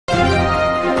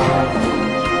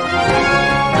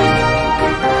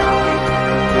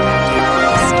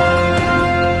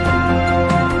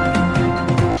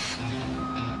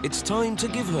It's time to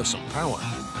give her some power.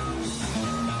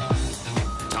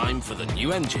 Time for the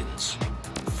new engines.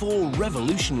 4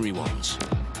 revolutionary ones.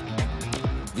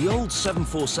 The old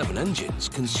 747 engines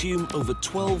consume over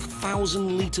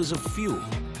 12,000 litres of fuel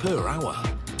per hour.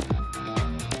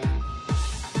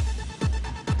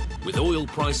 With oil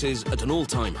prices at an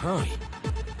all-time high,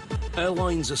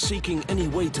 airlines are seeking any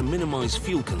way to minimise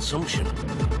fuel consumption.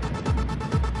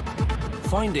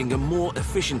 Finding a more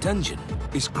efficient engine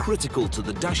is critical to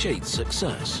the Dash 8's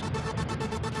success.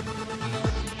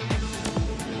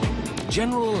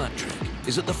 General Electric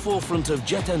is at the forefront of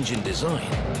jet engine design.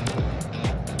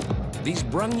 These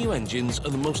brand new engines are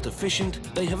the most efficient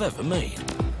they have ever made.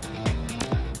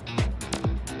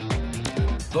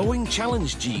 Boeing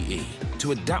challenged GE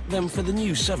to adapt them for the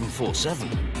new 747.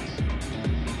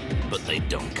 But they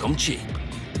don't come cheap.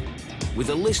 With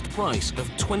a list price of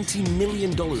 $20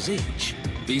 million each,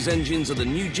 these engines are the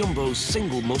new Jumbo's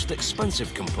single most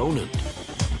expensive component.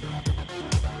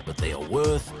 But they are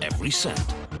worth every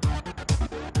cent.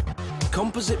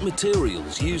 Composite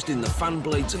materials used in the fan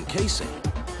blades and casing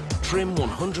trim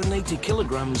 180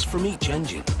 kilograms from each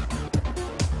engine.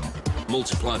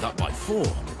 Multiply that by 4,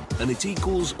 and it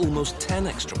equals almost 10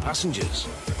 extra passengers.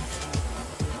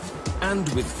 And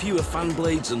with fewer fan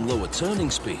blades and lower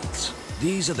turning speeds,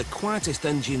 these are the quietest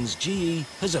engines GE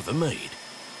has ever made.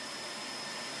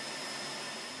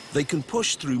 They can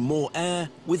push through more air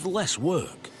with less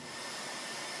work.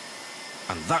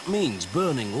 And that means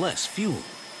burning less fuel.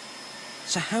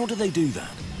 So how do they do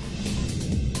that?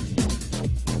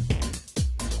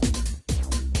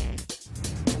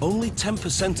 Only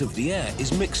 10% of the air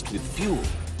is mixed with fuel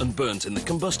and burnt in the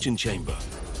combustion chamber,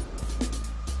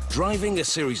 driving a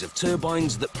series of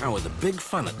turbines that power the big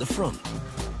fan at the front.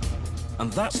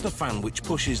 And that's the fan which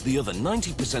pushes the other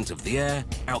 90% of the air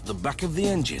out the back of the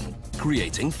engine,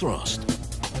 creating thrust.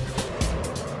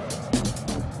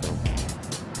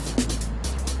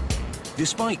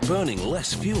 Despite burning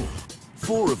less fuel,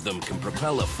 4 of them can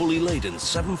propel a fully laden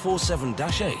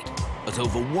 747-8 at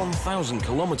over 1,000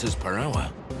 kilometers per hour.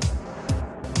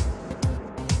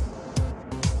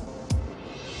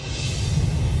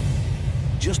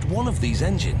 Just one of these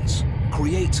engines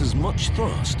creates as much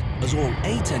thrust as all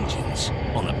 8 engines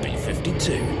on a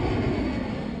B-52.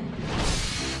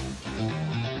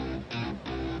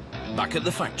 Back at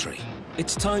the factory,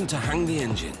 it's time to hang the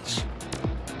engines.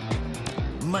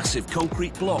 Massive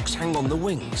concrete blocks hang on the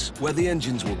wings where the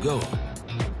engines will go.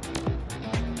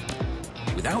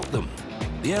 Without them,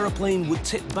 the aeroplane would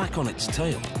tip back on its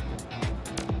tail.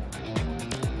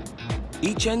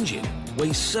 Each engine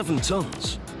weighs 7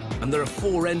 tons, and there are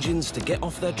 4 engines to get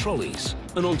off their trolleys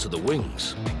and onto the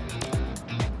wings.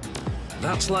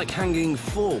 That's like hanging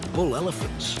 4 bull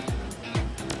elephants.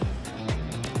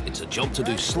 It's a job to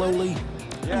do slowly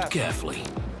and carefully.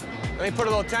 Let me put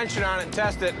a little tension on it and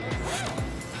test it.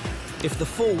 If the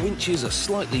 4 winches are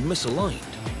slightly misaligned,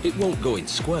 it won't go in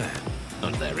square,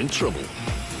 and they're in trouble.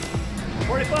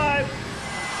 45!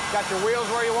 Got your wheels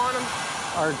where you want them?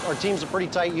 Our team's a pretty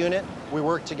tight unit. We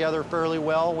work together fairly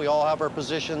well. We all have our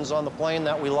positions on the plane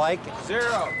that we like. 0.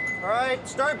 All right,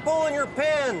 start pulling your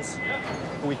pins. Yep.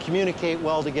 We communicate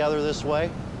well together this way.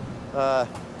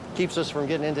 Keeps us from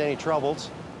getting into any troubles.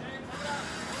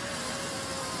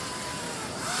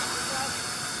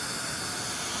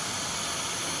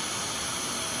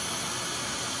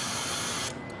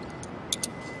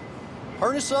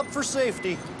 Harness up for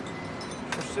safety.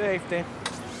 For safety.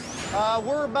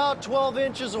 We're about 12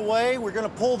 inches away. We're going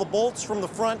to pull the bolts from the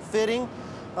front fitting.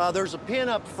 There's a pin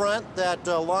up front that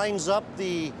lines up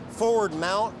the forward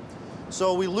mount.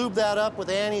 So we lube that up with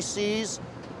anti-seize.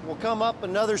 We'll come up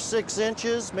another 6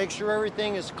 inches, make sure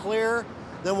everything is clear.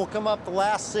 Then we'll come up the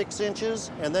last 6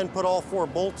 inches and then put all 4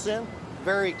 bolts in.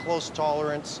 Very close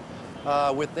tolerance,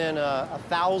 within a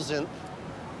thousandth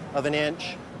of an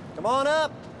inch. Come on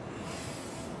up.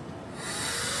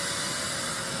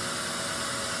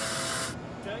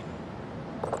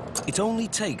 It only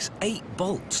takes 8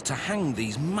 bolts to hang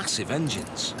these massive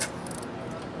engines.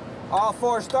 All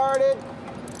 4 started,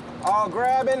 all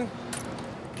grabbing.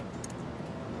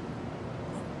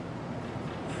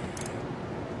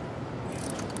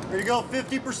 Here you go,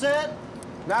 50%?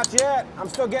 Not yet. I'm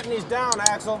still getting these down,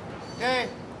 Axel. Okay.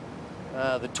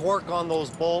 The torque on those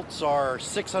bolts are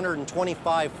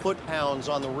 625 foot-pounds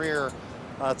on the rear,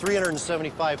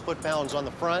 375 foot-pounds on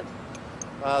the front.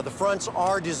 The fronts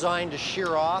are designed to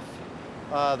shear off.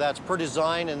 That's per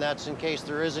design, and that's in case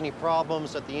there is any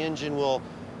problems that the engine will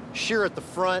shear at the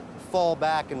front, fall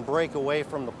back and break away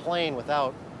from the plane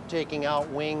without taking out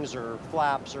wings or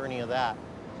flaps or any of that.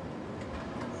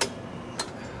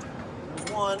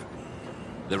 There's one.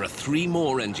 There are 3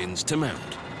 more engines to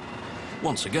mount.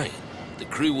 Once again, the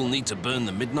crew will need to burn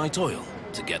the midnight oil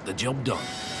to get the job done.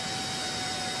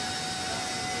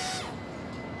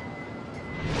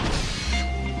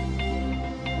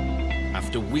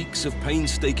 After weeks of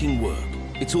painstaking work,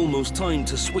 it's almost time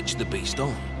to switch the beast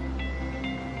on.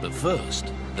 But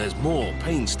first, there's more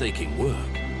painstaking work.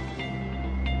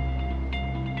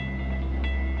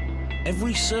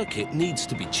 Every circuit needs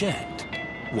to be checked,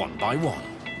 one by one.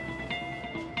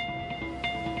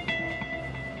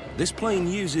 This plane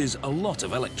uses a lot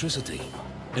of electricity,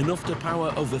 enough to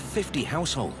power over 50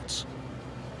 households.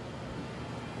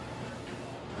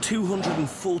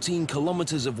 214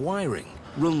 kilometers of wiring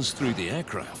runs through the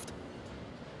aircraft.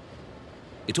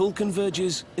 It all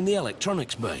converges in the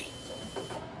electronics bay.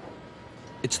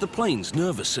 It's the plane's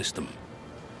nervous system.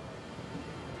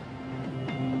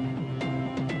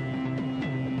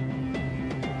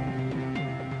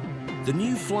 The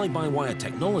new fly-by-wire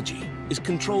technology is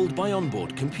controlled by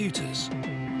onboard computers.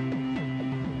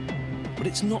 But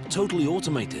it's not totally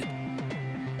automated.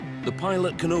 The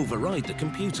pilot can override the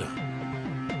computer.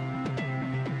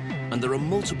 And there are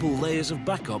multiple layers of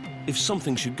backup if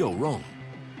something should go wrong.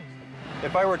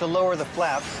 If I were to lower the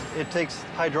flaps, it takes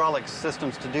hydraulic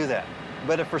systems to do that.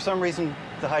 But if for some reason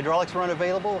the hydraulics were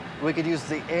unavailable, we could use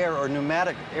the air or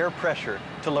pneumatic air pressure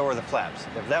to lower the flaps.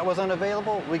 If that was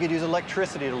unavailable, we could use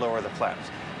electricity to lower the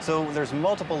flaps. So there's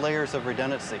multiple layers of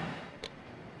redundancy.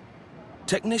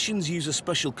 Technicians use a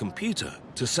special computer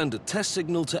to send a test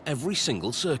signal to every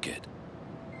single circuit.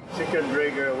 Secret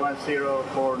Dragger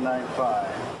 10495.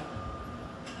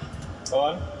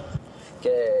 On.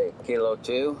 Okay, Kilo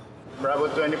 2. Bravo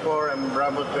 24 and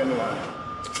Bravo 21.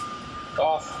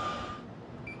 Off.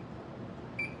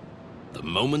 The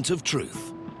moment of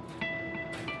truth.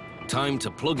 Time to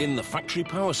plug in the factory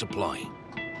power supply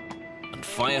and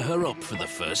fire her up for the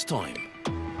first time.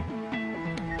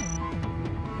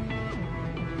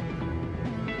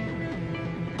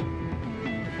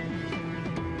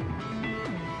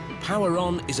 Power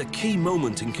on is a key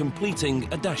moment in completing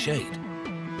a Dash 8.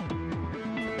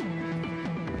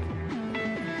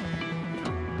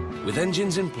 With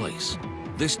engines in place,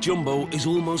 this jumbo is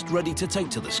almost ready to take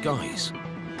to the skies.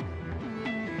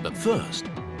 But first,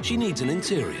 she needs an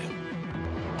interior.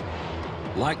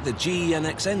 Like the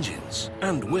GEnx engines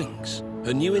and wings,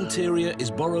 her new interior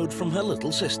is borrowed from her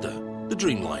little sister, the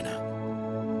Dreamliner.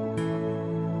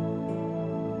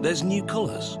 There's new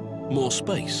colours, more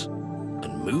space,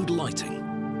 and mood lighting.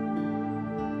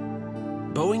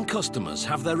 Boeing customers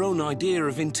have their own idea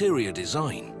of interior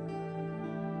design.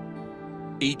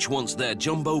 Each wants their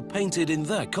jumbo painted in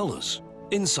their colours,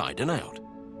 inside and out.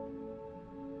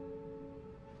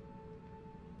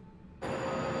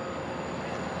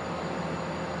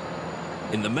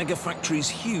 In the mega factory's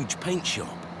huge paint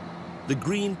shop, the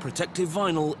green protective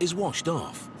vinyl is washed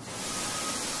off.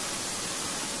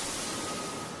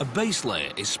 A base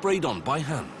layer is sprayed on by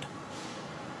hand,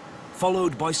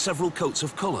 followed by several coats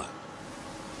of colour,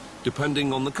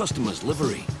 depending on the customer's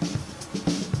livery.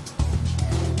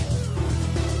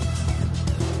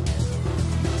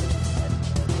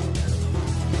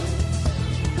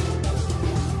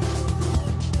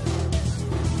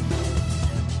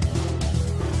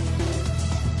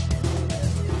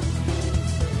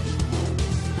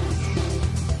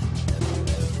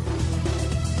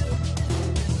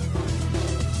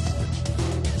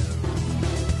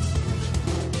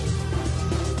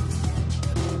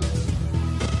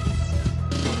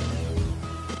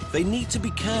 They need to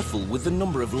be careful with the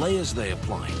number of layers they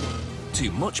apply.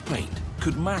 Too much paint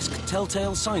could mask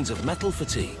telltale signs of metal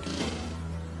fatigue.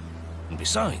 And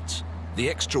besides, the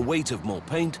extra weight of more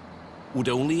paint would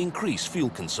only increase fuel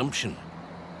consumption.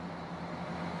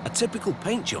 A typical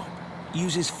paint job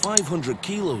uses 500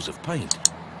 kilos of paint.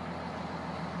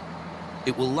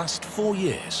 It will last 4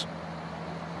 years.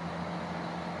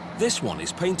 This one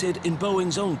is painted in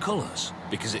Boeing's own colours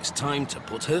because it's time to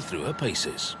put her through her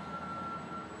paces.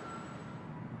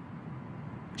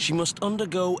 She must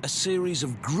undergo a series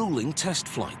of grueling test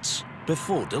flights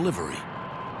before delivery.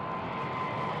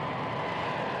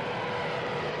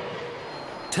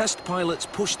 Test pilots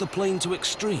push the plane to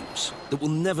extremes that will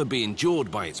never be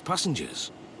endured by its passengers,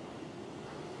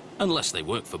 unless they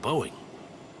work for Boeing.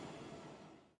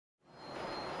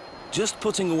 Just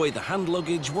putting away the hand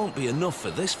luggage won't be enough for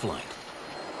this flight.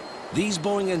 These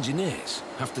Boeing engineers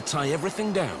have to tie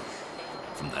everything down,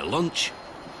 from their lunch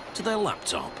to their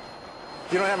laptop.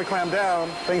 you don't have it clamped down,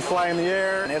 things fly in the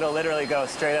air. And it'll literally go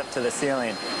straight up to the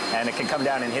ceiling, and it can come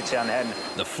down and hit you on the head.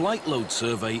 The flight load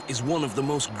survey is one of the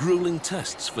most grueling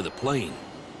tests for the plane.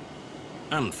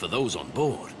 And for those on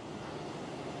board.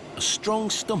 A strong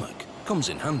stomach comes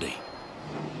in handy.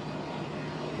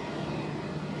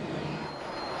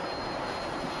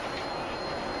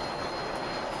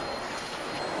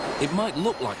 It might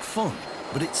look like fun,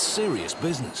 but it's serious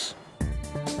business.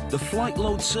 The flight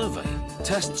load survey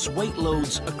tests weight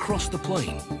loads across the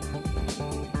plane.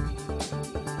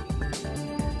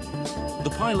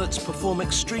 The pilots perform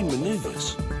extreme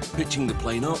maneuvers, pitching the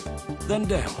plane up, then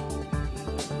down,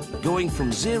 going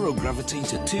from 0 gravity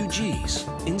to 2 Gs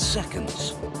in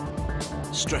seconds,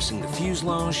 stressing the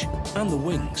fuselage and the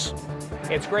wings.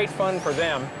 It's great fun for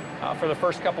them for the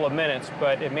first couple of minutes,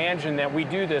 but imagine that we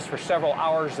do this for several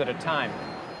hours at a time.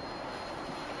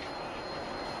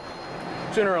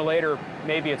 Sooner or later,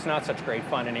 maybe it's not such great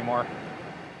fun anymore.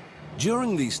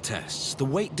 During these tests, the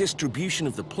weight distribution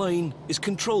of the plane is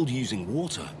controlled using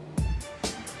water.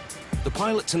 The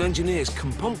pilots and engineers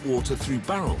can pump water through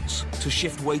barrels to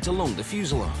shift weight along the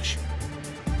fuselage.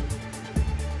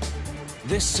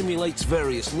 This simulates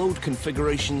various load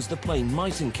configurations the plane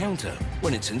might encounter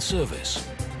when it's in service.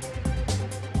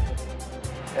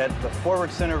 At the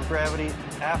forward center of gravity,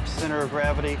 aft center of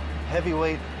gravity,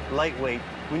 heavyweight, lightweight,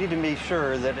 we need to make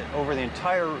sure that over the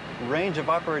entire range of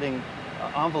operating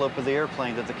envelope of the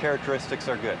airplane that the characteristics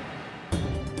are good.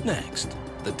 Next,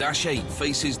 the Dash 8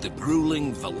 faces the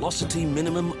grueling velocity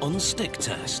minimum unstick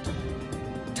test.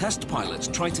 Test pilots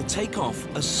try to take off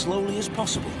as slowly as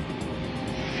possible.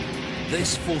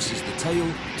 This forces the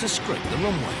tail to scrape the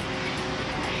runway.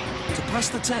 To pass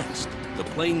the test, the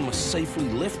plane must safely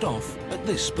lift off at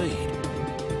this speed.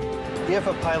 If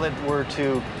a pilot were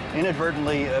to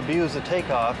inadvertently abuse a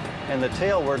takeoff and the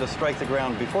tail were to strike the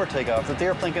ground before takeoff, that the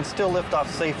airplane can still lift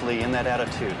off safely in that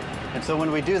attitude. And so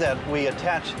when we do that, we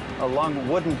attach a long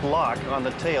wooden block on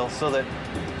the tail so that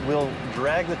we'll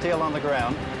drag the tail on the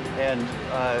ground and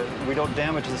we don't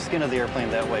damage the skin of the airplane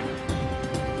that way.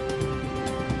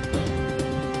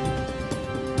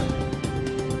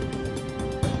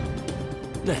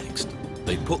 Next,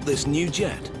 they put this new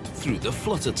jet through the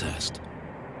flutter test.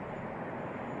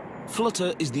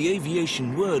 Flutter is the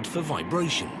aviation word for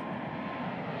vibration.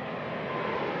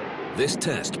 This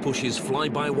test pushes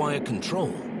fly-by-wire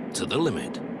control to the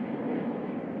limit.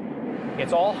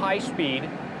 It's all high speed,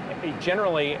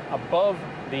 generally above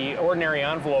the ordinary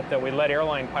envelope that we let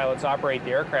airline pilots operate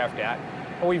the aircraft at.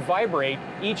 And we vibrate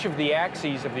each of the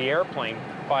axes of the airplane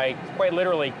by quite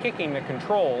literally kicking the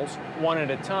controls one at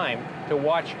a time to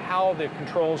watch how the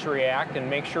controls react and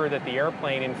make sure that the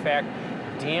airplane, in fact,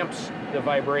 damps the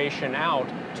vibration out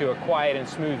to a quiet and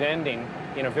smooth ending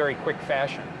in a very quick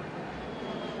fashion.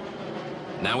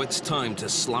 Now it's time to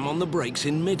slam on the brakes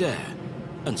in midair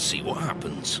and see what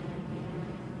happens.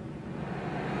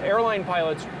 Airline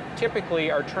pilots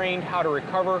typically are trained how to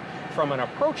recover from an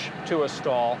approach to a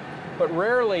stall, but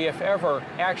rarely, if ever,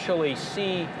 actually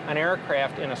see an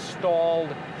aircraft in a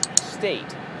stalled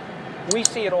state. We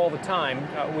see it all the time.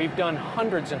 We've done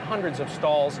hundreds and hundreds of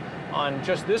stalls on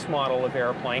just this model of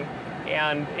airplane,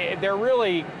 and they're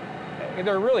really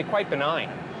quite benign.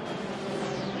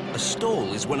 A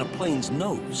stall is when a plane's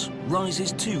nose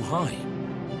rises too high.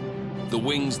 The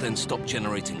wings then stop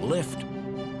generating lift,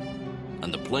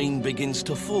 and the plane begins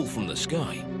to fall from the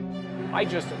sky. I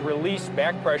just release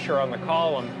back pressure on the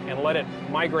column and let it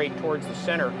migrate towards the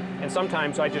center, and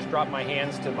sometimes I just drop my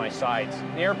hands to my sides.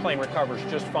 The airplane recovers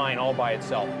just fine all by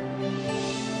itself.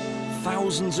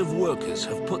 Thousands of workers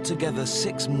have put together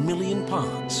 6 million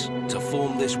parts to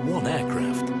form this one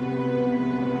aircraft.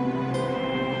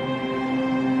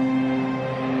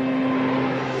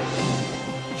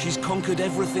 She's conquered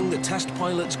everything the test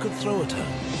pilots could throw at her.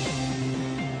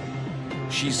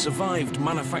 She's survived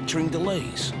manufacturing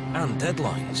delays and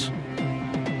deadlines.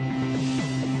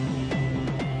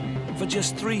 For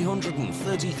just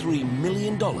 $333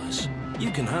 million,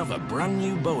 you can have a brand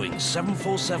new Boeing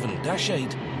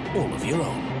 747-8 all of your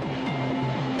own.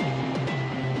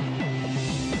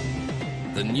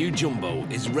 The new Jumbo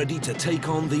is ready to take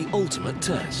on the ultimate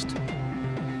test.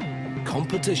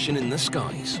 Competition in the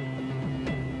skies.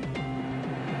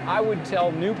 I would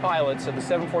tell new pilots of the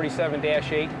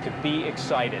 747-8 to be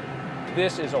excited.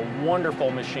 This is a wonderful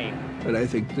machine. And I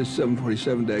think this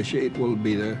 747-8 will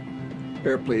be the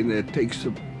airplane that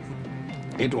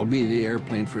it will be the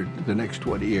airplane for the next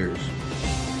 20 years.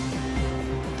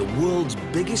 The world's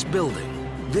biggest building,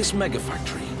 this mega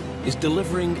factory, is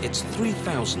delivering its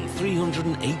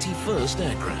 3,381st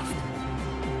aircraft.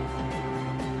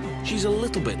 She's a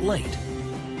little bit late,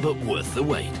 but worth the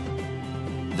wait.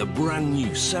 the brand new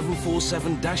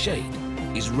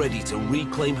 747-8 is ready to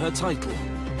reclaim her title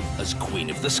as Queen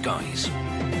of the Skies.